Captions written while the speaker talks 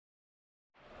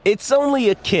It's only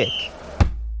a kick.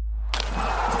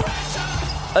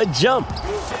 A jump.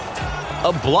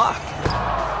 A block.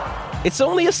 It's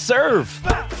only a serve.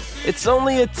 It's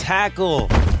only a tackle.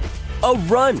 A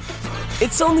run.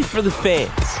 It's only for the fans.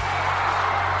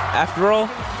 After all,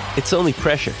 it's only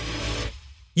pressure.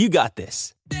 You got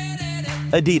this.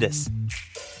 Adidas.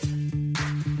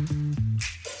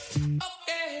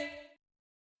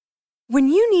 When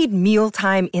you need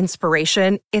mealtime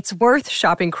inspiration, it's worth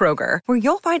shopping Kroger, where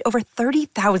you'll find over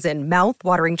 30,000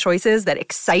 mouth-watering choices that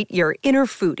excite your inner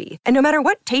foodie. And no matter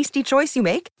what tasty choice you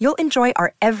make, you'll enjoy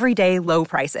our everyday low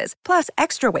prices, plus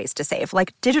extra ways to save,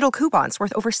 like digital coupons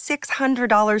worth over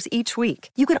 $600 each week.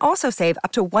 You can also save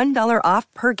up to $1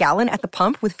 off per gallon at the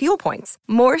pump with fuel points.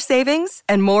 More savings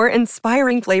and more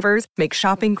inspiring flavors make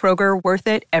shopping Kroger worth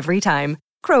it every time.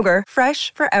 Kroger,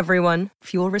 fresh for everyone.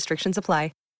 Fuel restrictions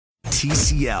apply.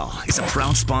 TCL is a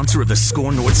proud sponsor of the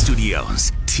Score North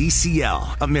Studios.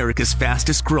 TCL, America's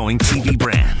fastest growing TV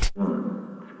brand.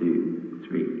 1, 2,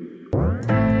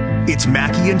 3. It's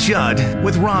Mackie and Judd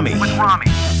with Rami. Write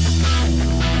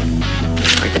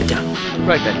that down.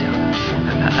 Write that down.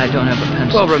 I don't have a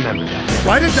pencil. Well, remember that.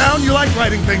 Write it down. You like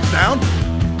writing things down.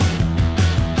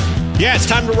 Yeah, it's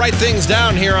time to write things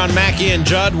down here on Mackie and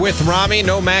Judd with Rami.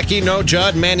 No Mackie, no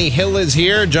Judd. Manny Hill is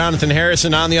here. Jonathan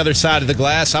Harrison on the other side of the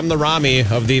glass. I'm the Rami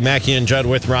of the Mackie and Judd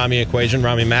with Rami equation.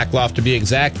 Rami Makloff to be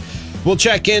exact. We'll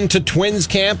check into Twins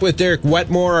camp with Derek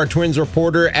Wetmore, our Twins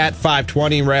reporter, at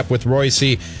 5:20. Wrap with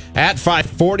Royce at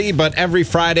 5:40. But every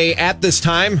Friday at this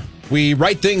time, we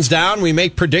write things down. We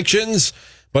make predictions.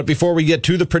 But before we get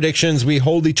to the predictions, we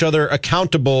hold each other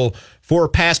accountable for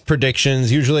past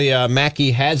predictions. Usually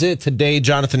Mackie has it. Today,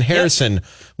 Jonathan Harrison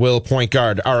will point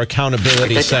guard our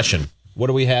accountability session. What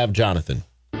do we have, Jonathan?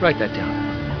 Write that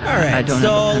down. All right,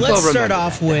 so let's start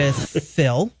off with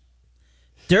Phil.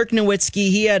 Dirk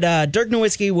Nowitzki. Dirk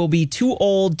Nowitzki will be too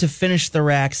old to finish the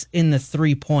racks in the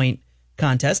 3-point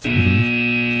contest.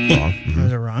 Mm-hmm.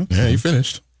 Those are wrong. Yeah, he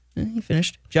finished. He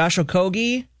finished. Josh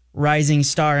Okogie, rising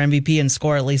star MVP and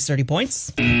score at least 30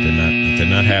 points. Did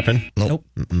not happen. Nope.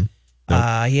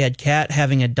 He had Cat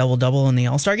having a double-double in the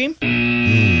All-Star game.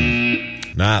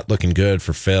 Not looking good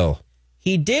for Phil.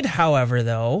 He did, however,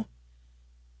 though,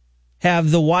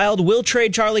 have the Wild will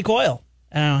trade Charlie Coyle.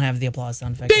 And I don't have the applause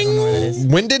sound effect. I don't know where that is.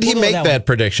 When did he make that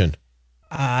prediction?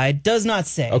 It does not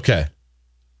say. Okay.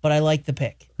 But I like the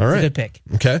pick. All right. It's a good pick.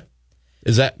 Okay.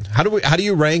 Is that how do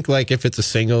you rank, like, if it's a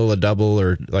single, a double,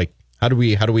 or like how do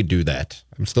we do that?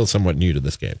 I'm still somewhat new to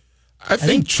this game. I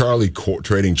think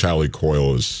trading Charlie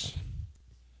Coyle is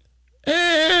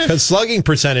because slugging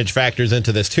percentage factors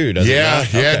into this too, doesn't it? Yeah,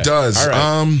 it does. All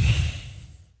right.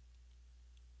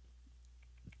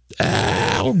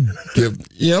 I'll give.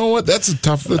 You know what? That's a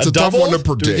tough one to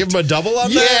predict. Do we give him a double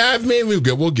on that? Yeah, maybe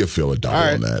we'll give Phil a double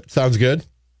on that. Sounds good.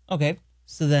 Okay,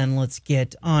 so then let's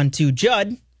get on to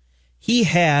Judd. He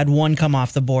had one come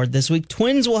off the board this week.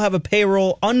 Twins will have a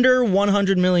payroll under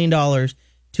 $100 million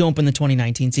to open the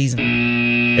 2019 season.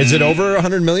 Is it over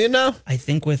 $100 million now? I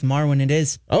think with Marwin it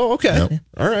is. Oh, okay. Yep.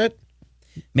 All right.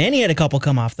 Manny had a couple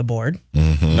come off the board.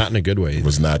 Mm-hmm. Not in a good way. It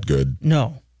was not good.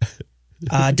 No.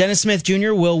 Dennis Smith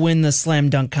Jr. will win the slam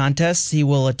dunk contest. He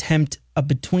will attempt a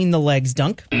between the legs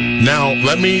dunk. Now,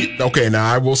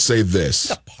 now I will say this.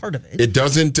 That's a part of it. It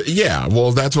doesn't,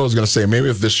 well, that's what I was going to say.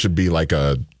 Maybe if this should be like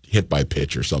a hit by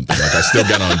pitch or something. Like I still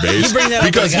get on base. You bring that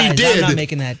because up, he guys. did. I'm not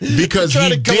making that. Because I'm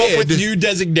trying he to come did. up with new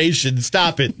designations.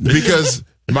 Stop it. Because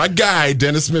my guy,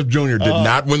 Dennis Smith Jr., did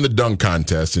not win the dunk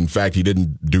contest. In fact, he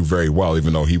didn't do very well,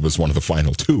 even though he was one of the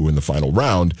final two in the final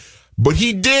round. But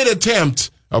he did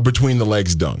attempt a between the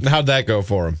legs dunk. How'd that go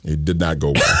for him? It did not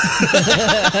go well.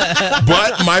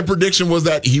 But my prediction was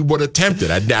that he would attempt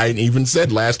it. I even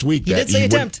said last week that he did say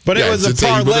attempt. But it was a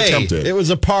parlay. It was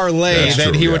a parlay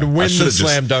that he would win the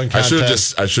slam dunk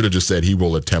contest. I should have just said he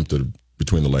will attempt a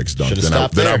between the legs dunk.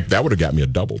 Then that would have got me a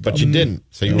double. But you didn't,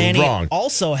 so you Manny were wrong.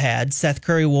 Also had Seth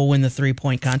Curry will win the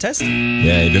 3-point contest. Yeah,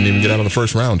 he didn't even get out of the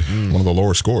first round. One of the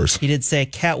lower scores. He did say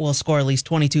Cat will score at least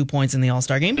 22 points in the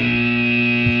All-Star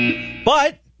game.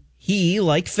 But he,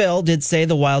 like Phil, did say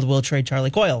the Wild will trade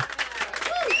Charlie Coyle.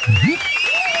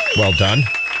 Well done.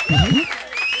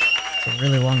 It's a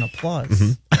really long applause.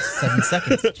 7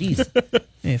 seconds. Jeez.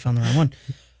 Maybe I found the wrong one.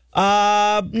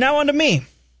 Now on to me.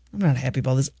 I'm not happy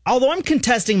about this. Although I'm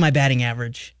contesting my batting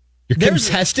average. You're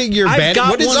contesting your batting?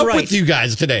 What is up with you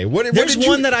guys today? There's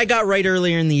one that I got right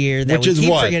earlier in the year that Which we is keep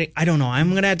what? forgetting. I don't know. I'm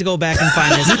going to have to go back and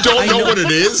find this. You don't know what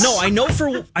it is? No, I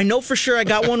know for sure I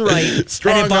got one right.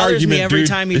 Strong and it bothers argument, me every dude.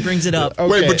 time he brings it up. Okay.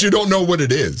 Wait, but you don't know what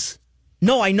it is.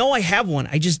 No, I know I have one.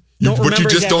 I just don't remember. But you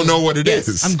just don't know what it is.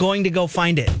 is. I'm going to go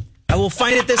find it. I will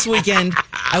find it this weekend,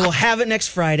 I will have it next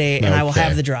Friday, and I will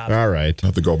have the drop. All right. I'll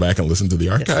have to go back and listen to the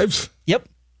archives. Yep.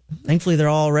 Thankfully, they're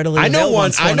all readily I know available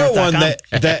one. on I know one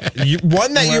scorenorth.com. that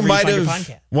you might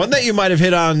have one that you might have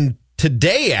hit on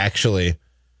today. Actually,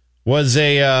 was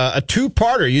a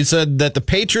two-parter. You said that the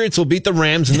Patriots will beat the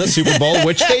Rams in the Super Bowl,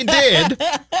 which they did,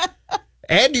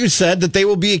 and you said that they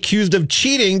will be accused of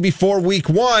cheating before Week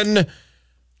 1.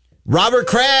 Robert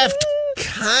Kraft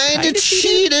kind of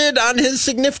cheated on his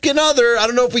significant other. I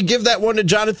don't know if we give that one to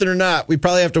Jonathan or not. We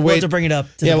probably have to wait. We'll have to bring it up.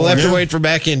 We'll have to wait for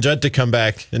Mackie and Judd to come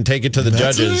back and take it to the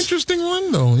That's judges. an interesting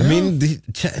one, though. Yeah. I mean,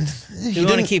 You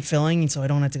want to keep filling so I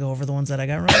don't have to go over the ones that I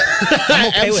got wrong? I'm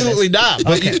okay absolutely with it. not.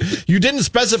 But Okay. you didn't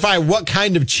specify what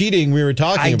kind of cheating we were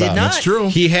talking I about. did not. That's true.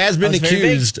 He has been That was very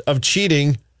accused of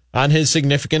cheating on his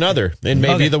significant other in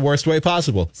maybe Okay. the worst way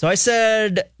possible. So I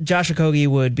said Josh Okogie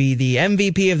would be the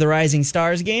MVP of the Rising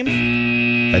Stars game.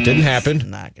 That didn't happen.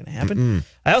 Not going to happen.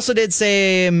 I also did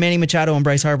say Manny Machado and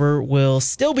Bryce Harper will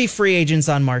still be free agents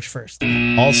on March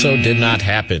 1st. Also did not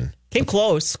happen. Came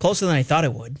close, closer than I thought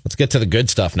it would. Let's get to the good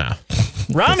stuff now.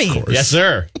 Rami, Yes,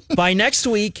 sir. by next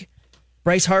week,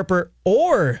 Bryce Harper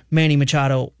or Manny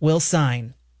Machado will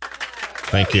sign.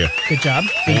 Thank you. Good job.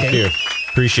 Thank you.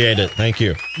 Appreciate it. Thank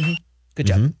you. Good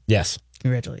job. Yes.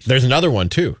 Congratulations. There's another one,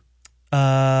 too.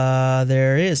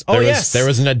 There is. Oh, Yes. There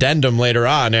was an addendum later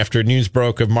on after news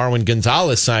broke of Marwin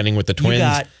Gonzalez signing with the Twins. You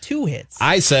got 2 hits.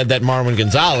 I said that Marwin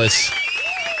Gonzalez,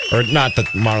 or not that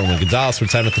Marwin Gonzalez would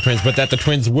sign with the Twins, but that the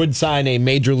Twins would sign a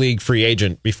major league free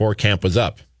agent before camp was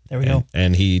up. There we go.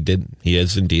 And he did. He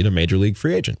is indeed a major league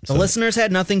free agent. The listeners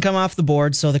had nothing come off the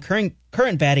board, so the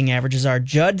current batting averages are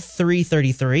Judd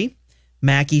 333,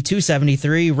 Mackey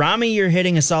 273, Rami you're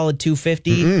hitting a solid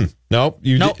 250. Nope.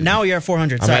 Now you're at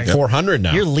 400. I'm Sorry. at 400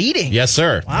 now. You're leading. Yes,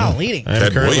 sir. Wow, leading. I'm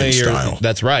Ted currently. Williams style.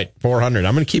 That's right. 400.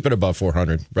 I'm going to keep it above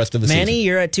 400. Rest of the Manny, season.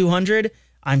 you're at 200.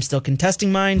 I'm still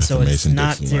contesting mine, so the it's Mason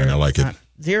not Dixon line. zero. I like it. Not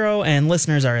zero, and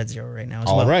listeners are at 0 right now as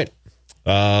well. All right.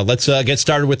 Let's get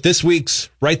started with this week's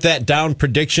Write That Down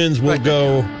predictions. We'll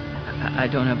go. I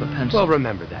don't have a pencil. Well,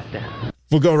 remember that then.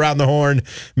 We'll go around the horn.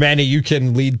 Manny, you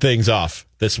can lead things off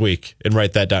this week and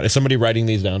write that down. Is somebody writing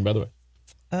these down, by the way?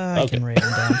 I can write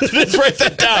them down. Let's write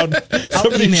that down.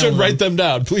 Somebody email should them. write them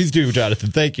down. Please do,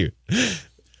 Jonathan. Thank you.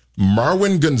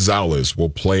 Marwin Gonzalez will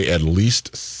play at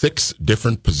least 6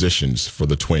 different positions for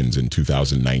the Twins in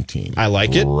 2019. I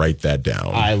like it. Write that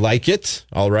down. I like it.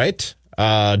 All right.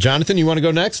 Jonathan, you want to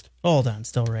go next? Hold on,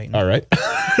 still writing. All right.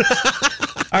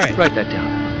 All right. Write that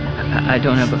down. I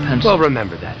don't have a pencil. Well,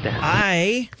 remember that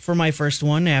then. For my first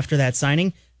one after that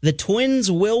signing, the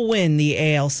Twins will win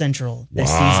the AL Central this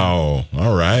season. Wow.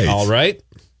 All right. All right.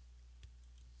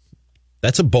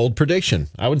 That's a bold prediction.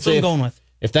 I would That's what say I'm going with.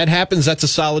 if that happens, that's a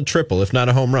solid triple, if not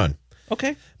a home run.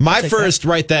 Okay. My I'll take first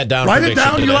write that down. Write it prediction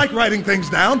down. You today like writing things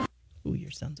down. that. Ooh,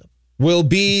 your son's up. will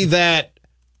be that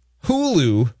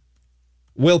Hulu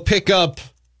will pick up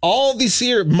all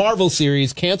the Marvel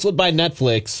series canceled by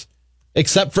Netflix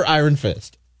except for Iron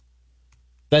Fist.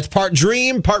 That's part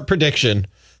dream, part prediction.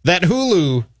 That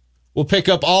Hulu will pick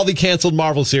up all the canceled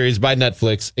Marvel series by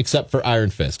Netflix except for Iron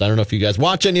Fist. I don't know if you guys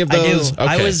watch any of those.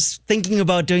 I do. I was thinking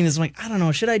about doing this. I'm like, I don't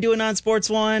know. Should I do a non-sports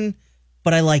one?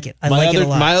 But I like it. I like it a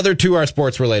lot. My other 2 are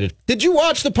sports related. Did you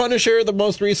watch The Punisher, the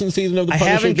most recent season of The I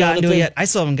Punisher? haven't gotten to it Jonathan? yet. I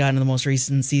still haven't gotten to the most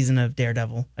recent season of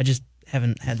Daredevil. I just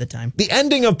haven't had the time. The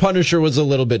ending of Punisher was a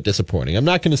little bit disappointing. I'm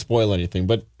not going to spoil anything,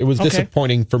 but it was Okay.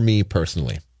 disappointing for me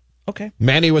personally. Okay.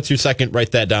 Manny, what's your second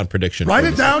write that down prediction? Write for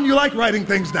it this? down. You like writing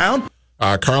things down.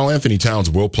 Carl Anthony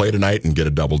Towns will play tonight and get a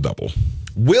double-double.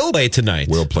 Will play tonight.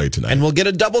 Will play tonight. And we'll get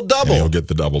a double-double. And he'll get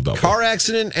the double-double. Car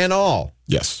accident and all.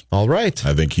 Yes. All right.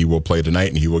 I think he will play tonight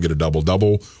and he will get a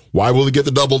double-double. Why will he get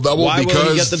the double-double? Why will he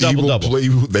Because get the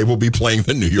double-double? they will be playing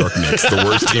the New York Knicks, the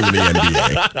worst team in the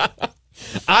NBA.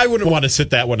 I wouldn't want to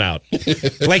sit that one out.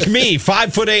 Like me,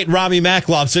 5'8" Rami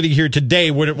Makloff sitting here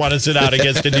today wouldn't want to sit out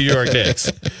against the New York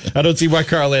Knicks. I don't see why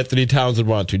Carl Anthony Towns would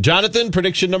want to. Jonathan,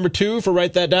 prediction number 2 for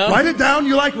Write That Down? Write it down.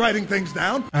 You like writing things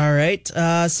down. All right.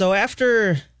 So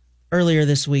after earlier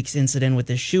this week's incident with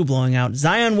his shoe blowing out,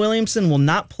 Zion Williamson will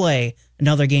not play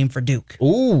another game for Duke.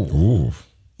 Ooh.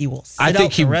 He will sit I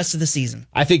think out the rest of the season.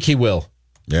 I think he will.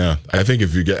 Yeah, I think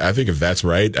if that's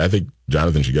right, I think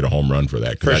Jonathan should get a home run for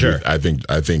that. For sure. I think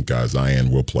Zion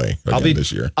will play again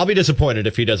this year. I'll be disappointed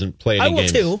if he doesn't play any I will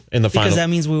games too, in the final. because that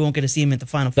means we won't get to see him at the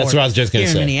Final Four. That's what I was just going to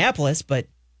here say. in Minneapolis, but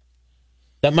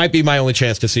That might be my only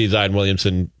chance to see Zion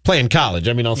Williamson play in college.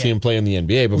 I mean, I'll see him play in the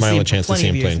NBA, but We'll my see only him for chance to see plenty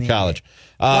him of play years in in the college.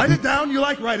 Write it down. You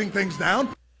like writing things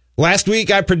down. Last week,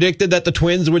 I predicted that the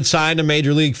Twins would sign a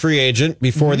major league free agent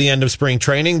before the end of spring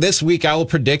training. This week, I will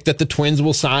predict that the Twins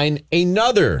will sign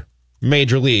another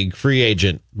Major League free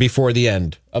agent before the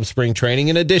end of spring training,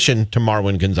 in addition to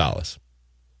Marwin Gonzalez.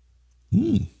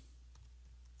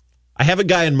 I have a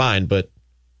guy in mind, but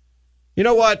you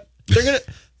know what?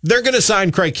 They're gonna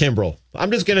sign Craig Kimbrell. I'm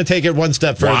just gonna take it one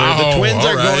step further. Wow, the Twins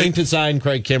are right. going to sign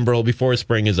Craig Kimbrell before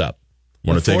spring is up.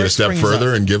 Want to take it a step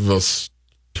further and give us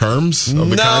terms of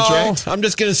the contract? I'm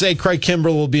just gonna say Craig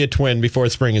Kimbrell will be a Twin before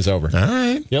spring is over. All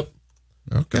right. Yep.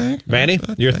 Okay. Manny,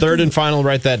 your third and final,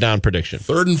 write that down, prediction.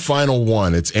 Third and final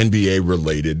one. It's NBA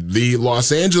related. The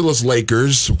Los Angeles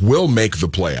Lakers will make the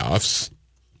playoffs,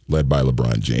 led by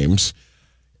LeBron James,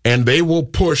 and they will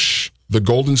push the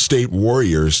Golden State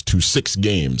Warriors to 6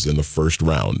 games in the first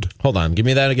round. Hold on. Give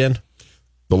me that again.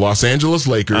 The Los Angeles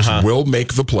Lakers will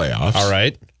make the playoffs. All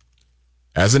right.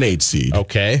 As an 8 seed.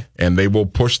 Okay. And they will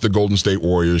push the Golden State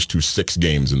Warriors to 6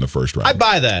 games in the first round. I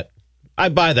buy that.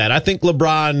 I think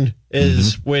LeBron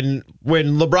is when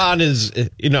LeBron is,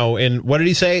 in, what did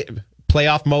he say?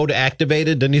 Playoff mode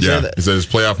activated? Didn't he say that? He said his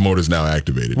playoff mode is now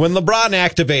activated. When LeBron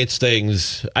activates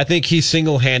things, I think he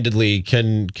single-handedly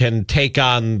can take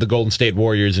on the Golden State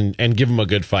Warriors and give them a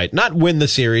good fight. Not win the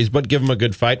series, but give them a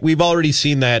good fight. We've already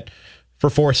seen that for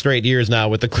 4 straight years now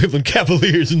with the Cleveland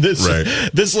Cavaliers, and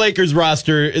this Lakers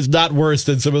roster is not worse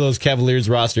than some of those Cavaliers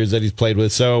rosters that he's played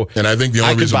with. So, and I think the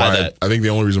only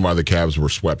reason why the Cavs were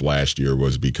swept last year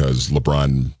was because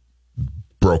LeBron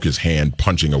broke his hand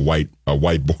punching a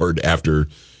whiteboard after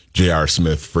J.R.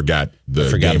 Smith forgot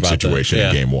the game situation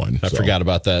in Game 1. I forgot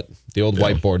about that. The old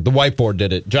whiteboard. The whiteboard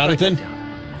did it. Jonathan?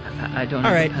 I don't.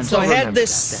 All right, so I had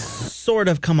this sort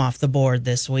of come off the board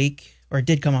this week, or it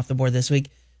did come off the board this week.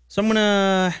 So I'm going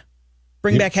to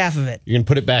bring back half of it. You're going to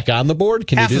put it back on the board?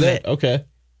 Can Half you do of that? it. Okay.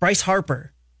 Bryce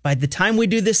Harper, by the time we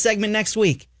do this segment next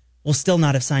week, will still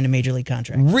not have signed a major league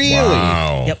contract. Really?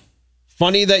 Wow. Yep.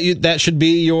 Funny that should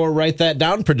be your write that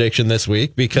down prediction this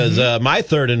week, because my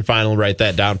third and final write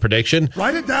that down prediction.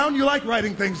 Write it down. You like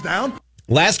writing things down.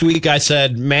 Last week I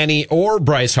said Manny or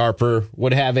Bryce Harper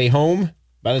would have a home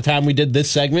by the time we did this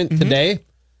segment today.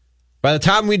 By the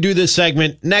time we do this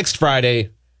segment next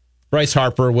Friday, Bryce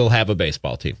Harper will have a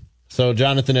baseball team. So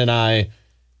Jonathan and I,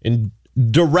 in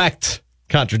direct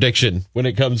contradiction when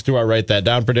it comes to our write that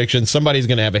down prediction, somebody's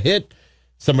going to have a hit,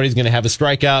 somebody's going to have a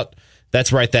strikeout.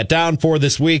 That's Write That Down for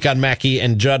this week on Mackey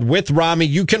and Judd with Rami.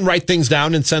 You can write things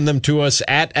down and send them to us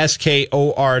at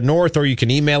SKOR North, or you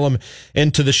can email them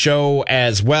into the show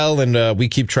as well. And we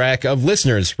keep track of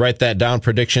listeners' Write That Down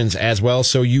predictions as well.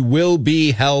 So you will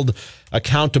be held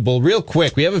accountable. Real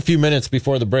quick, we have a few minutes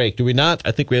before the break. Do we not?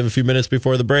 I think we have a few minutes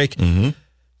before the break. Mm-hmm.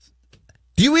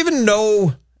 Do you even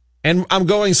know... And I'm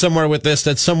going somewhere with this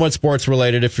that's somewhat sports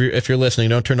related. If you're listening,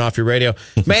 don't turn off your radio.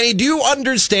 Manny, do you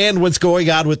understand what's going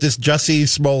on with this Jussie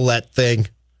Smollett thing?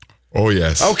 Oh,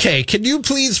 yes. Okay, can you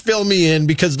please fill me in?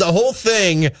 Because the whole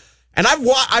thing, and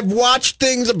I've watched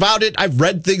things about it, I've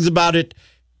read things about it,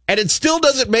 and it still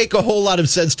doesn't make a whole lot of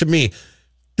sense to me.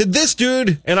 Did this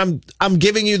dude, and I'm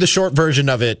giving you the short version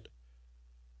of it,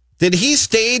 did he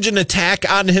stage an attack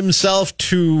on himself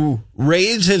to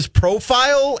raise his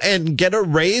profile and get a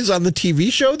raise on the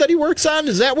TV show that he works on?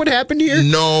 Is that what happened here?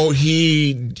 No,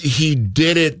 he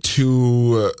did it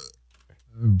to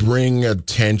bring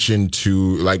attention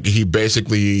to, like, he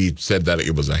basically said that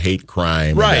it was a hate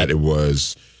crime. Right. And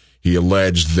that he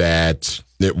alleged that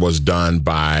it was done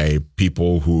by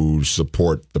people who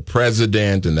support the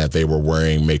president and that they were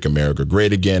wearing Make America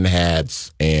Great Again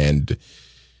hats, and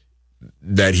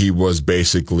that he was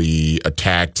basically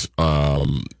attacked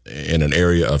in an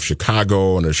area of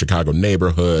Chicago, in a Chicago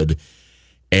neighborhood.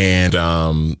 And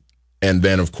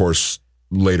then, of course,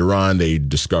 later on, they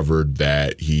discovered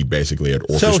that he basically had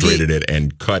orchestrated it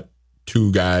and cut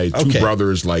two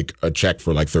brothers, like a check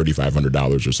for like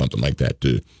 $3,500 or something like that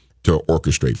to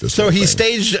orchestrate this. So he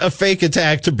staged a fake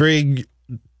attack to bring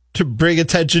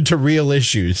attention to real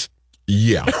issues.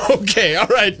 Yeah. Okay, all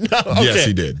right. No, okay. Yes,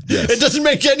 he did. Yes. It doesn't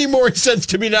make any more sense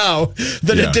to me now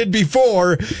than it did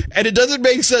before. And it doesn't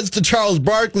make sense to Charles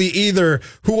Barkley either,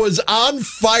 who was on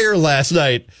fire last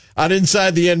night on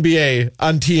Inside the NBA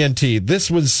on TNT. This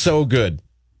was so good.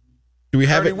 Do we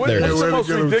have it? There it What's is. the most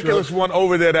ridiculous one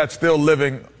over there that's still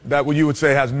living that you would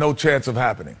say has no chance of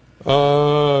happening?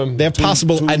 They have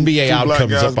possible NBA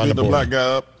outcomes up on the board. Black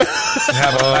guy up.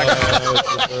 Have a black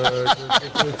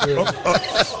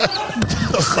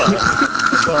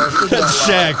That's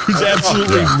Shaq, who's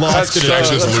absolutely lost it. Shaq's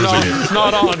just losing it. It's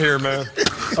not on here, man.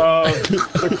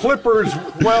 The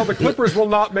Clippers will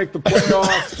not make the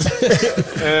playoffs.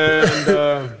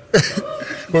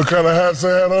 And What kind of hats they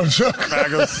had on, Chuck?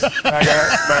 Magas.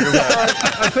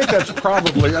 I think that's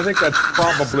probably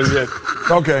it.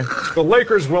 Okay. The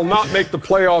Lakers will not make the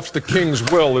playoffs. The Kings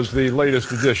will is the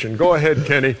latest edition. Go ahead,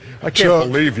 Kenny. I can't Chuck,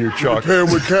 believe you, Chuck. You pay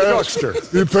him with cash? Chuckster.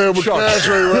 You pay him with Chuck. cash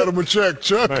or you write him a check,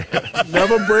 Chuck?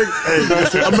 Never break. Hey,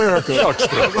 that's America.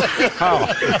 Chuckster. How?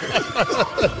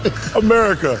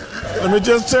 America. Let me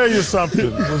just tell you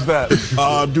something. What's that?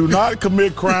 Do not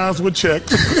commit crimes with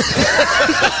checks.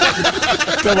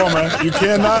 Come on, man. You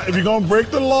cannot, if you're going to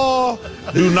break the law,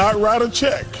 do not write a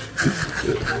check.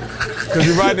 Because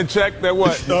you're writing a check that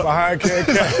what? Behind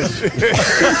cash.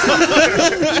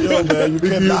 Yo, man, you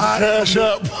cannot cash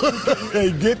up.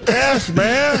 Hey, get cash,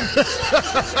 man.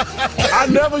 I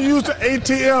never used the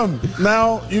ATM.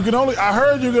 Now, I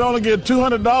heard you can only get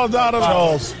 $200 out of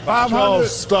Charles, $500.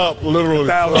 stop, literally.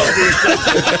 You're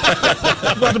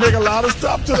about to make a lot of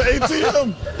stuff to the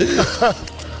ATM.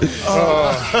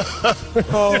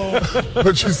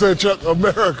 But you said, Chuck,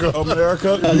 America.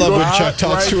 I love when Chuck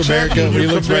talks to America. He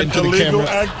looks right into the camera.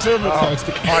 I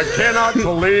cannot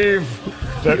believe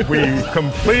that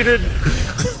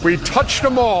we touched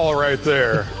them all right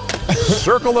there.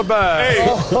 Circle the bag.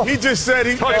 Hey, he just said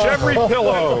touch every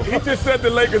pillow. He just said the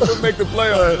Lakers would make the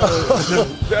playoffs.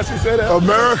 That's he said that.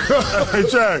 America. Hey,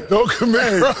 Jack, don't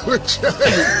commit crime with Jack.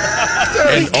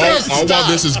 And all while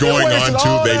this is going on,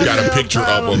 too, they've got a picture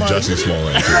up of Jussie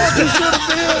Smollett. You should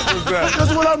have been.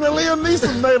 Just went out in the Liam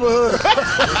Neeson neighborhood.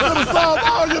 Could have solved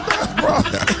all your best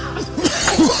problems.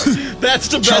 That's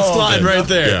the best line right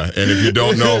there. Yeah, and if you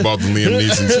don't know about the Liam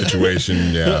Neeson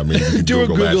situation, you can do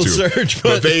Google a Google that too. search.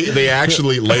 But they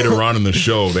actually, later on in the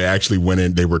show, they actually went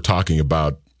in, they were talking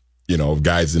about,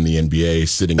 guys in the NBA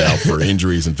sitting out for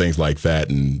injuries and things like that,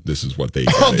 and this is what they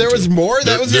got there was more?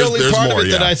 That was the only part of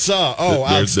it that I saw. Oh,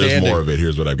 there's more of it.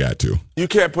 Here's what I've got, too. You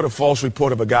can't put a false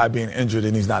report of a guy being injured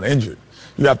and he's not injured.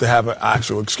 You have to have an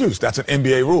actual excuse. That's an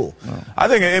NBA rule. Oh. I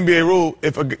think an NBA rule,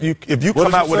 if you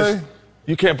come out with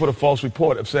you can't put a false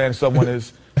report of saying someone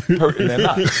is hurt and they're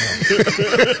not.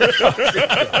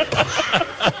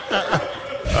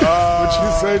 What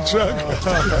you say, Chuck?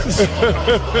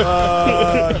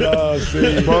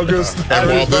 Bogus. And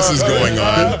while this is going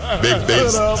on,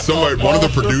 one of the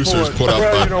producers put up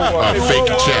a fake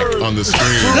check on the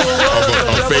screen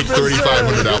of a fake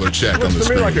 $3,500 check on the screen.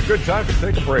 To me like a good time to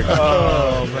take a break.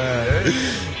 Oh, man.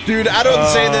 Dude, I don't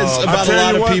say this about a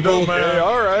lot of people. Hey,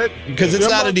 all right. Because it's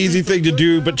not an easy thing to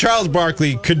do, but Charles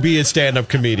Barkley could be a stand-up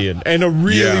comedian and a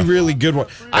really, really good one.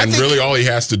 And really all he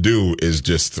has to do is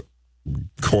just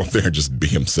go up there and just be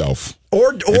himself.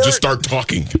 Or just start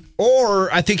talking.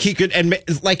 Or I think he could, and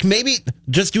maybe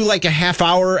just do like a half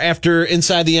hour after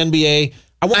Inside the NBA.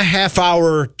 I want a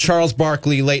half-hour Charles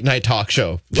Barkley late-night talk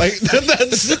show. Like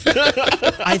that's.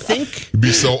 I think it'd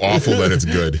be so awful that it's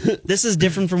good. This is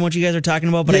different from what you guys are talking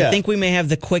about, but I think we may have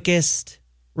the quickest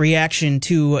reaction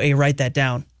to a write that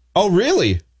down. Oh,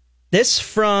 really? This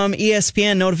from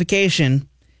ESPN notification.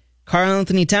 Karl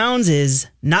Anthony Towns is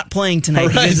not playing tonight.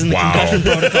 Right. He is in the concussion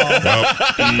protocol.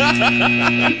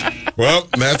 Well,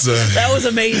 that was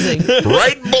amazing.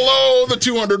 Right below the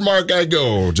 200 mark I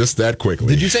go, just that quickly.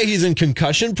 Did you say he's in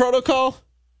concussion protocol?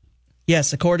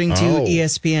 Yes, according to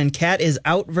ESPN, Cat is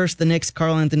out versus the Knicks.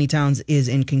 Karl Anthony Towns is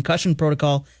in concussion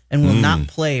protocol and will not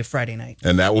play Friday night.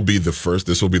 And that will be this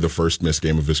will be the first missed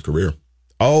game of his career.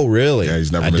 Oh, really? Yeah,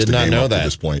 he's never missed a game up to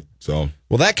this point. So,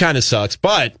 well, that kind of sucks.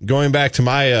 But going back to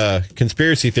my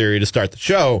conspiracy theory to start the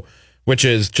show, which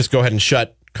is just go ahead and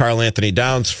shut Karl Anthony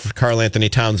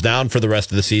Towns down for the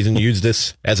rest of the season. Use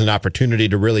this as an opportunity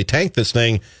to really tank this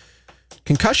thing.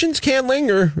 Concussions can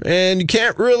linger, and you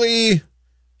can't really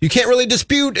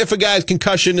dispute if a guy's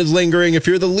concussion is lingering. If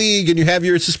you're the league and you have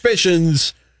your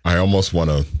suspicions, I almost want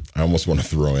to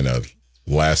throw in a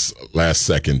last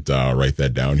second write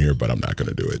that down here, but I'm not going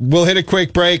to do it. We'll hit a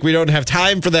quick break. We don't have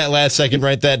time for that last second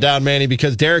write that down, Manny,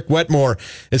 because Derek Wetmore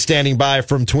is standing by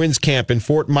from Twins camp in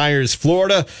Fort Myers,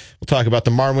 Florida. We'll talk about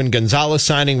the Marwin Gonzalez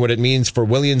signing, what it means for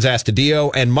Willians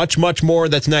Astudillo, and much, much more.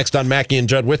 That's next on Mackey and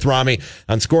Judd with Rami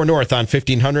on Score North on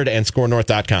 1500 and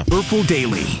ScoreNorth.com. Purple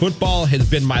Daily. Football has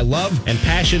been my love and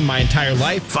passion my entire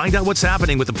life. Find out what's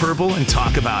happening with the Purple and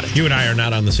talk about it. You and I are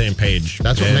not on the same page.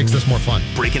 That's what makes this more fun.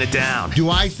 Breaking it down. Do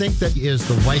I think that is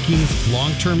the Vikings'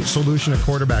 long-term solution at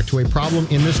quarterback to a problem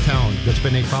in this town that's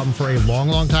been a problem for a long,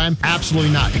 long time?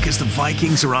 Absolutely not. Because the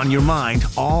Vikings are on your mind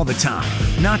all the time,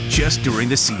 not just during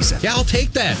the season. Yeah, I'll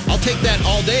take that. I'll take that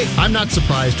all day. I'm not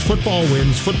surprised. Football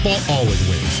wins. Football always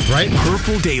wins, right?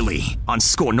 Purple Daily on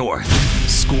Score North.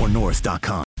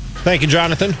 ScoreNorth.com. Thank you,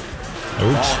 Jonathan.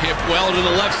 Ball hit well to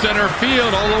the left center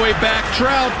field, all the way back.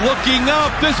 Trout looking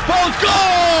up. This ball's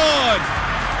gone!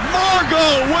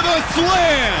 Margot with a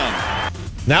slam.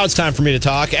 Now it's time for me to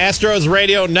talk. Astros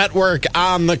Radio Network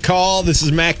on the call. This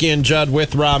is Mackey and Judd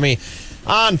with Rami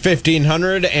on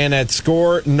 1500 and at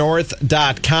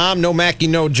scorenorth.com. No Mackey,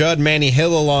 no Judd. Manny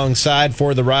Hill alongside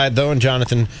for the ride, though, and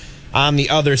Jonathan on the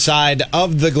other side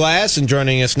of the glass. And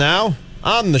joining us now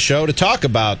on the show to talk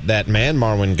about that man,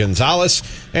 Marwin Gonzalez,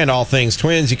 and all things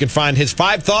Twins. You can find his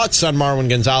 5 thoughts on Marwin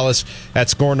Gonzalez at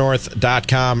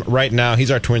scorenorth.com right now.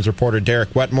 He's our Twins reporter,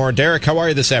 Derek Wetmore. Derek, how are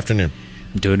you this afternoon?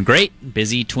 Doing great.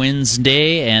 Busy Twins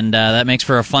day, and that makes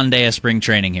for a fun day of spring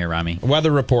training here, Rami. Weather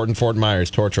report in Fort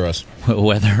Myers. Torture us.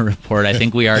 Weather report. I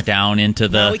think we are down into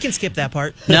the... No, we can skip that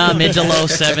part. No, mid to low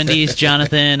 70s,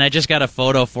 Jonathan. I just got a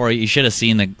photo for you. You should have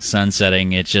seen the sun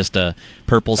setting. It's just a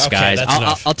purple skies.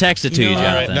 I'll text it to you,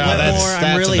 Jonathan. Right,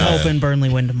 I'm really hoping Burnley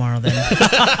win tomorrow then.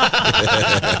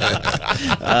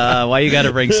 Why you got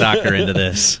to bring soccer into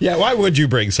this? Yeah, why would you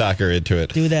bring soccer into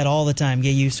it? Do that all the time. Get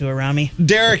used to it, Rami.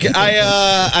 Derek,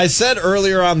 I said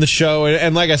earlier on the show,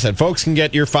 and like I said, folks can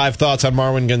get your 5 thoughts on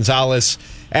Marwin Gonzalez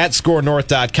at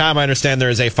scorenorth.com. I understand there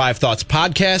is a 5 Thoughts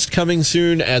podcast coming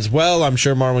soon as well. I'm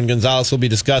sure Marwin Gonzalez will be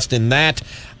discussed in that.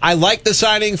 I like the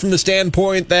signing from the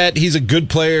standpoint that he's a good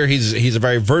player. He's a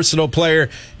very versatile player.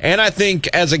 And I think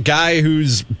as a guy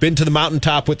who's been to the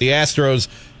mountaintop with the Astros,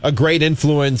 a great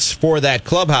influence for that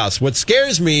clubhouse. What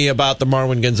scares me about the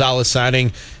Marwin Gonzalez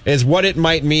signing is what it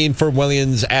might mean for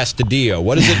Willians Astudillo.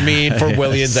 What does it mean for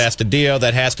Willians Astudillo?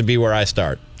 That has to be where I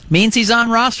start. Means he's on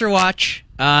roster watch.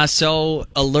 So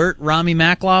alert Rami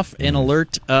Makloff and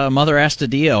alert Mother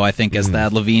Astudillo, I think, as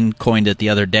Thad Levine coined it the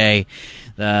other day.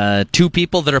 2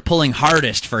 people that are pulling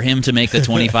hardest for him to make the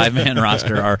 25-man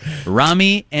roster are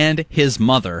Rami and his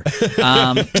mother.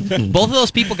 Both of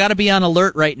those people got to be on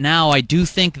alert right now. I do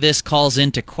think this calls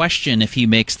into question if he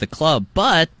makes the club,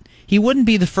 but he wouldn't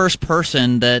be the first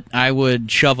person that I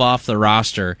would shove off the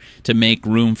roster to make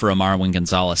room for a Marwin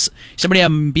Gonzalez. Somebody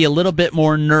I'd be a little bit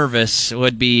more nervous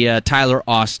would be Tyler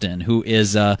Austin, who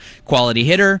is a quality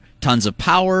hitter, tons of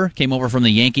power, came over from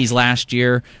the Yankees last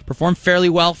year, performed fairly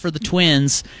well for the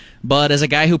Twins, but as a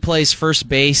guy who plays first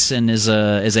base and is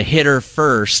a hitter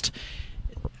first,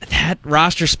 that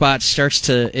roster spot starts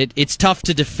to... It's tough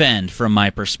to defend from my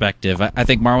perspective. I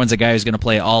think Marwin's a guy who's going to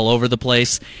play all over the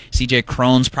place. CJ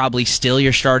Cron's probably still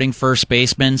your starting first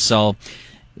baseman, so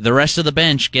the rest of the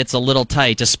bench gets a little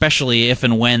tight, especially if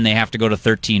and when they have to go to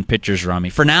 13 pitchers, Rami.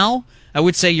 For now, I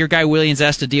would say your guy Willians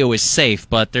Astudillo is safe,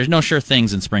 but there's no sure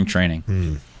things in spring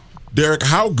training. Derek,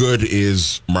 how good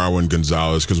is Marwin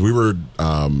Gonzalez? Because we were...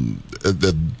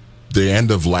 the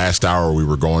end of last hour, we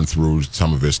were going through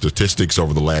some of his statistics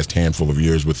over the last handful of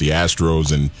years with the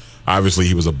Astros, and obviously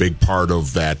he was a big part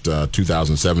of that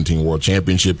 2017 World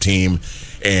Championship team,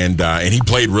 and he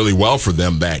played really well for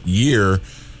them that year.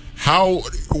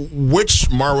 Which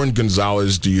Marwin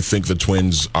Gonzalez do you think the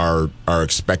Twins are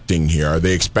expecting here? Are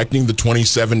they expecting the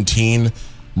 2017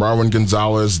 Marwin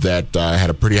Gonzalez that had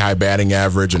a pretty high batting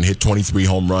average and hit 23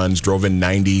 home runs, drove in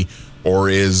 90, or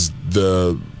is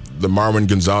the Marwin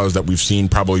Gonzalez that we've seen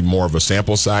probably more of a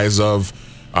sample size of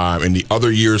in the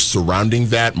other years surrounding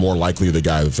that, more likely the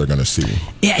guy that they're going to see?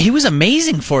 Yeah, he was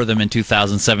amazing for them in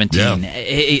 2017.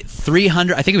 Yeah.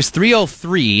 300, I think it was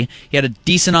 303. He had a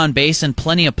decent on base and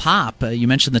plenty of pop. You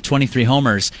mentioned the 23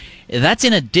 homers. That's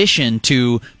in addition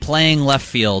to playing left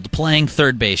field, playing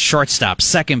third base, shortstop,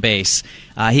 second base.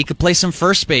 He could play some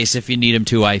first base if you need him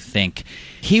to, I think.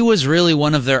 He was really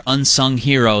one of their unsung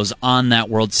heroes on that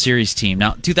World Series team.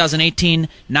 Now, 2018,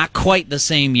 not quite the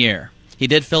same year. He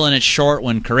did fill in at short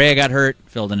when Correa got hurt,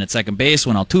 filled in at second base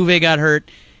when Altuve got hurt.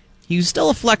 He was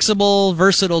still a flexible,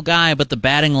 versatile guy, but the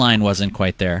batting line wasn't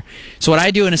quite there. So what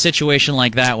I do in a situation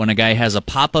like that, when a guy has a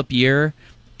pop-up year,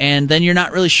 and then you're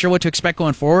not really sure what to expect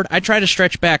going forward, I try to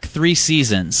stretch back 3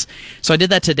 seasons. So I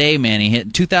did that today, Manny.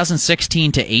 Hit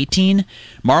 2016 to 18.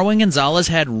 Marwin Gonzalez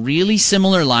had really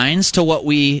similar lines to what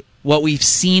we've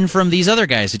seen from these other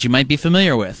guys that you might be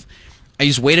familiar with. I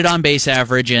used weighted on base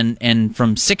average, and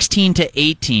from 16 to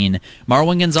 18,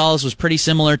 Marwin Gonzalez was pretty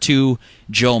similar to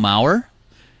Joe Mauer,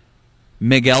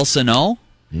 Miguel Sano,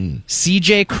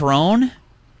 CJ Cron,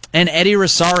 and Eddie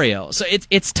Rosario. So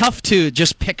it's tough to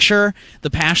just picture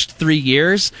the past 3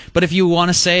 years, but if you want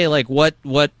to say, like, what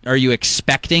are you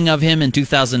expecting of him in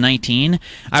 2019,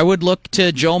 I would look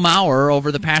to Joe Mauer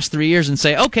over the past 3 years and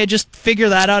say, okay, just figure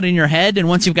that out in your head, and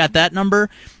once you've got that number,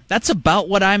 That's about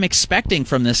what I'm expecting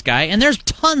from this guy, and there's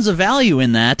tons of value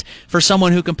in that for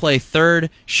someone who can play third,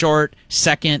 short,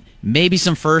 second, maybe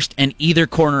some first, and either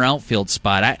corner outfield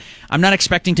spot. I'm not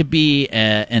expecting to be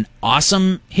an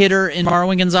awesome hitter in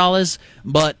Marwin Gonzalez,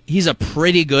 but he's a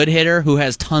pretty good hitter who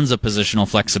has tons of positional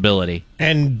flexibility.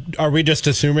 And are we just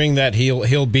assuming that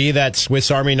he'll be that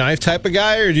Swiss Army knife type of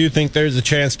guy, or do you think there's a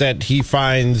chance that he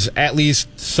finds at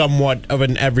least somewhat of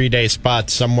an everyday spot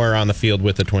somewhere on the field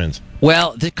with the Twins?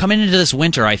 Well, coming into this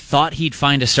winter, I thought he'd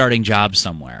find a starting job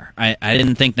somewhere. I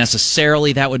didn't think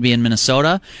necessarily that would be in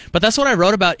Minnesota, but that's what I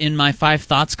wrote about in my 5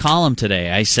 Thoughts column today.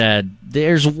 I said,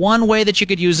 there's one way that you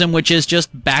could use him, which is just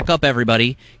back up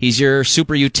everybody. He's your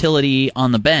super utility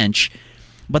on the bench.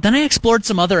 But then I explored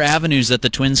some other avenues that the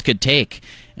Twins could take,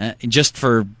 just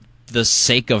for the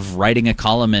sake of writing a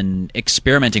column and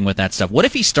experimenting with that stuff. What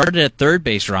if he started at third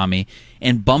base, Rami,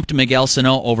 and bumped Miguel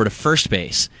Sano over to first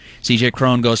base? CJ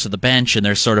Cron goes to the bench, and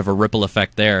there's sort of a ripple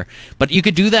effect there. But you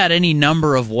could do that any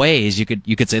number of ways. You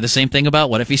could say the same thing about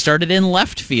what if he started in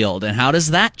left field, and how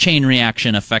does that chain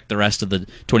reaction affect the rest of the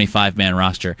 25-man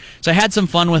roster? So I had some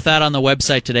fun with that on the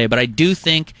website today, but I do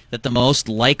think that the most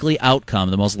likely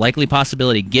outcome, the most likely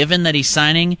possibility, given that he's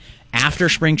signing after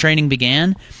spring training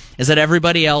began, is that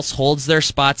everybody else holds their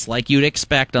spots like you'd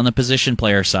expect on the position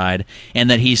player side, and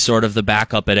that he's sort of the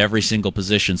backup at every single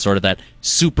position, sort of that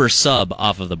super sub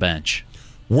off of the bench.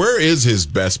 Where is his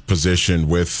best position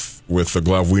with the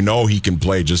glove? We know he can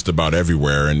play just about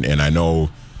everywhere, and I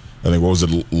think, what was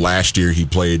it, last year he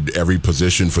played every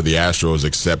position for the Astros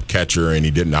except catcher, and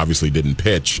he obviously didn't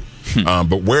pitch.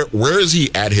 But where is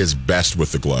he at his best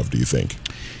with the glove, do you think?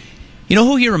 You know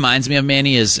who he reminds me of,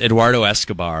 Manny, is Eduardo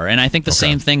Escobar, and I think the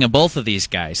same thing of both of these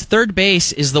guys. Third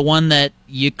base is the one that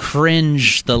you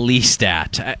cringe the least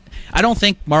at. I don't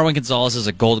think Marwin Gonzalez is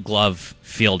a Gold Glove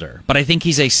fielder, but I think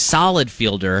he's a solid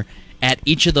fielder at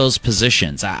each of those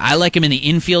positions. I like him in the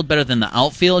infield better than the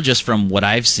outfield, just from what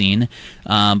I've seen.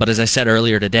 But as I said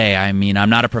earlier today, I mean, I'm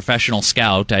not a professional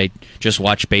scout. I just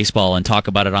watch baseball and talk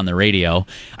about it on the radio.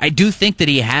 I do think that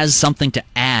he has something to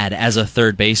add as a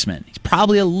third baseman. He's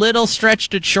probably a little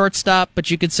stretched at shortstop, but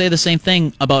you could say the same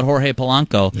thing about Jorge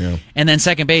Polanco. Yeah. And then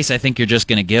second base, I think you're just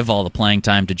going to give all the playing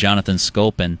time to Jonathan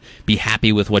Schoop and be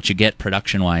happy with what you get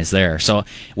production-wise there. So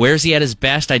where's he at his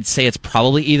best? I'd say it's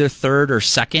probably either third or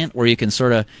second, where you can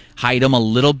sort of hide him a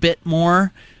little bit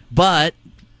more. But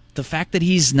the fact that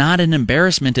he's not an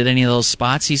embarrassment at any of those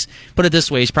spots, put it this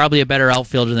way, he's probably a better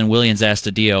outfielder than Willians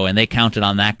Astudillo, and they counted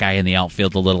on that guy in the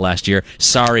outfield a little last year.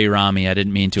 Sorry, Rami, I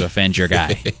didn't mean to offend your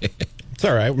guy. It's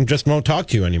all right. I just won't talk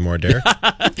to you anymore, Derek.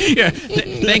 Yeah.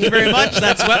 Thank you very much.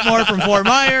 That's Wetmore from Fort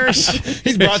Myers.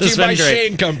 He's brought to you by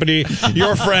Shane Company,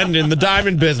 your friend in the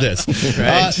diamond business.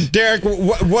 Right. Derek,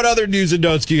 what other news and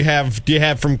notes do you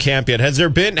have from camp yet? Has there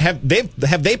been have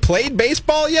they played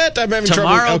baseball yet? I'm having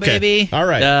tomorrow, trouble. Okay. baby. All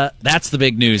right. That's the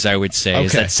big news, I would say.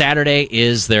 Is that Saturday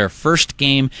is their first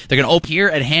game. They're going to open here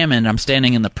at Hammond. I'm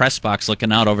standing in the press box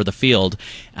looking out over the field.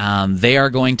 They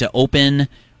are going to open.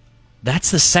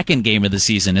 That's the second game of the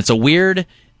season. It's a weird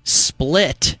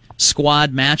split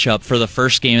squad matchup for the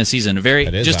first game of the season.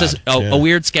 A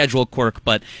weird schedule quirk,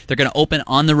 but they're going to open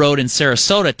on the road in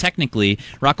Sarasota. Technically,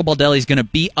 Rocco Baldelli is going to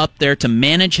be up there to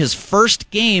manage his first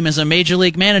game as a Major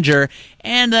League manager,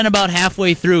 and then about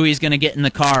halfway through, he's going to get in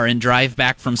the car and drive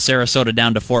back from Sarasota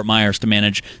down to Fort Myers to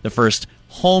manage the first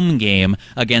home game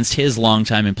against his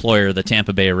longtime employer, the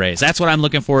Tampa Bay Rays. That's what I'm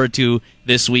looking forward to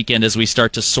this weekend as we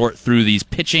start to sort through these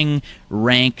pitching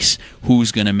ranks.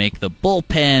 Who's going to make the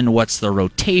bullpen? What's the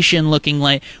rotation looking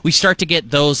like? We start to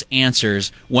get those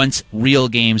answers once real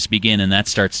games begin, and that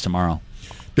starts tomorrow.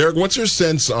 Derek, what's your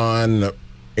sense on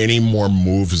any more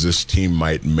moves this team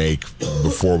might make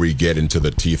before we get into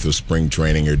the teeth of spring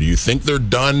training? Or do you think they're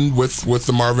done with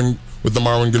the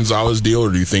Marwin Gonzalez deal,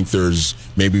 or do you think there's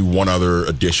maybe one other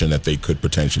addition that they could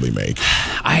potentially make?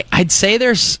 I'd say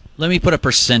let me put a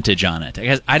percentage on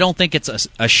it. I don't think it's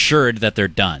assured that they're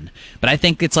done, but I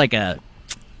think it's like a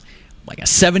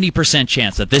 70%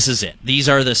 chance that this is it. These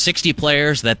are the 60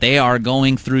 players that they are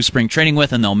going through spring training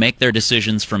with, and they'll make their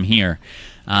decisions from here.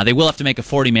 They will have to make a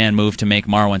 40-man move to make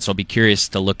Marwin, so I'll be curious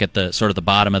to look at the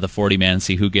bottom of the 40-man and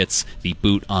see who gets the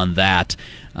boot on that.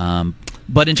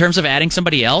 But in terms of adding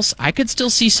somebody else, I could still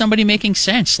see somebody making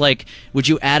sense. Like, would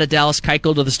you add a Dallas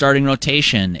Keuchel to the starting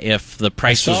rotation if the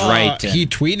price was right? He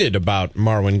tweeted about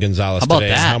Marwin Gonzalez today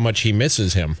and how much he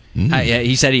misses him.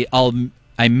 He said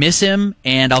I miss him,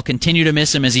 and I'll continue to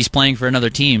miss him as he's playing for another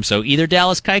team. So either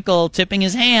Dallas Keuchel tipping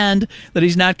his hand that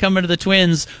he's not coming to the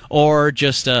Twins, or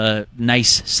just a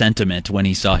nice sentiment when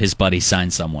he saw his buddy sign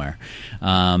somewhere.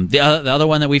 The other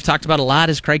one that we've talked about a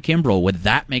lot is Craig Kimbrell. Would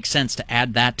that make sense to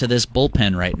add that to this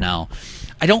bullpen right now?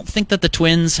 I don't think that the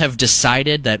Twins have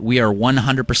decided that we are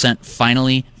 100%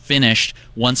 finally finished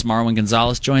once Marwin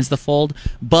Gonzalez joins the fold,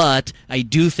 but I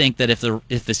do think that if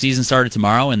the season started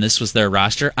tomorrow and this was their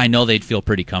roster, I know they'd feel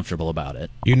pretty comfortable about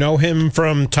it. You know him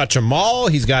from Touch 'Em All.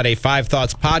 He's got a Five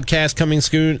Thoughts podcast coming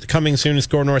soon at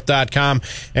ScoreNorth.com,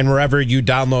 and wherever you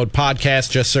download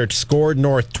podcasts, just search Score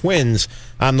North Twins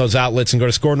on those outlets and go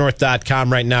to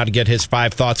ScoreNorth.com right now to get his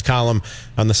Five Thoughts column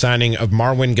on the signing of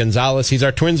Marwin Gonzalez. He's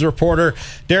our Twins reporter.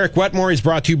 Derek Wetmore. He's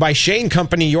brought to you by Shane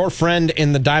Company, your friend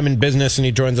in the diamond business, and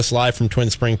he joins us live from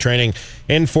Twin Spring Training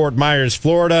in Fort Myers,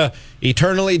 Florida.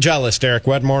 Eternally jealous, Derek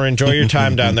Wetmore. Enjoy your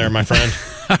time down there, my friend.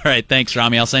 All right, thanks,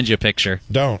 Rami. I'll send you a picture.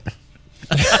 Don't.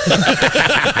 Well,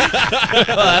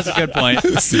 that's a good point.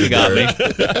 You got me.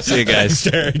 See you guys.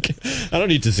 Derek, I don't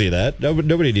need to see that.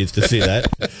 Nobody needs to see that.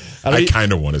 I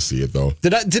kind of want to see it, though.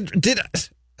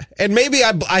 And maybe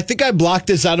I think I blocked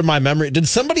this out of my memory. Did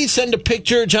somebody send a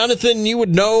picture, Jonathan, you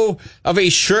would know, of a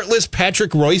shirtless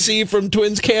Patrick Royce from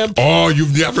Twins camp? Oh,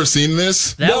 you've never seen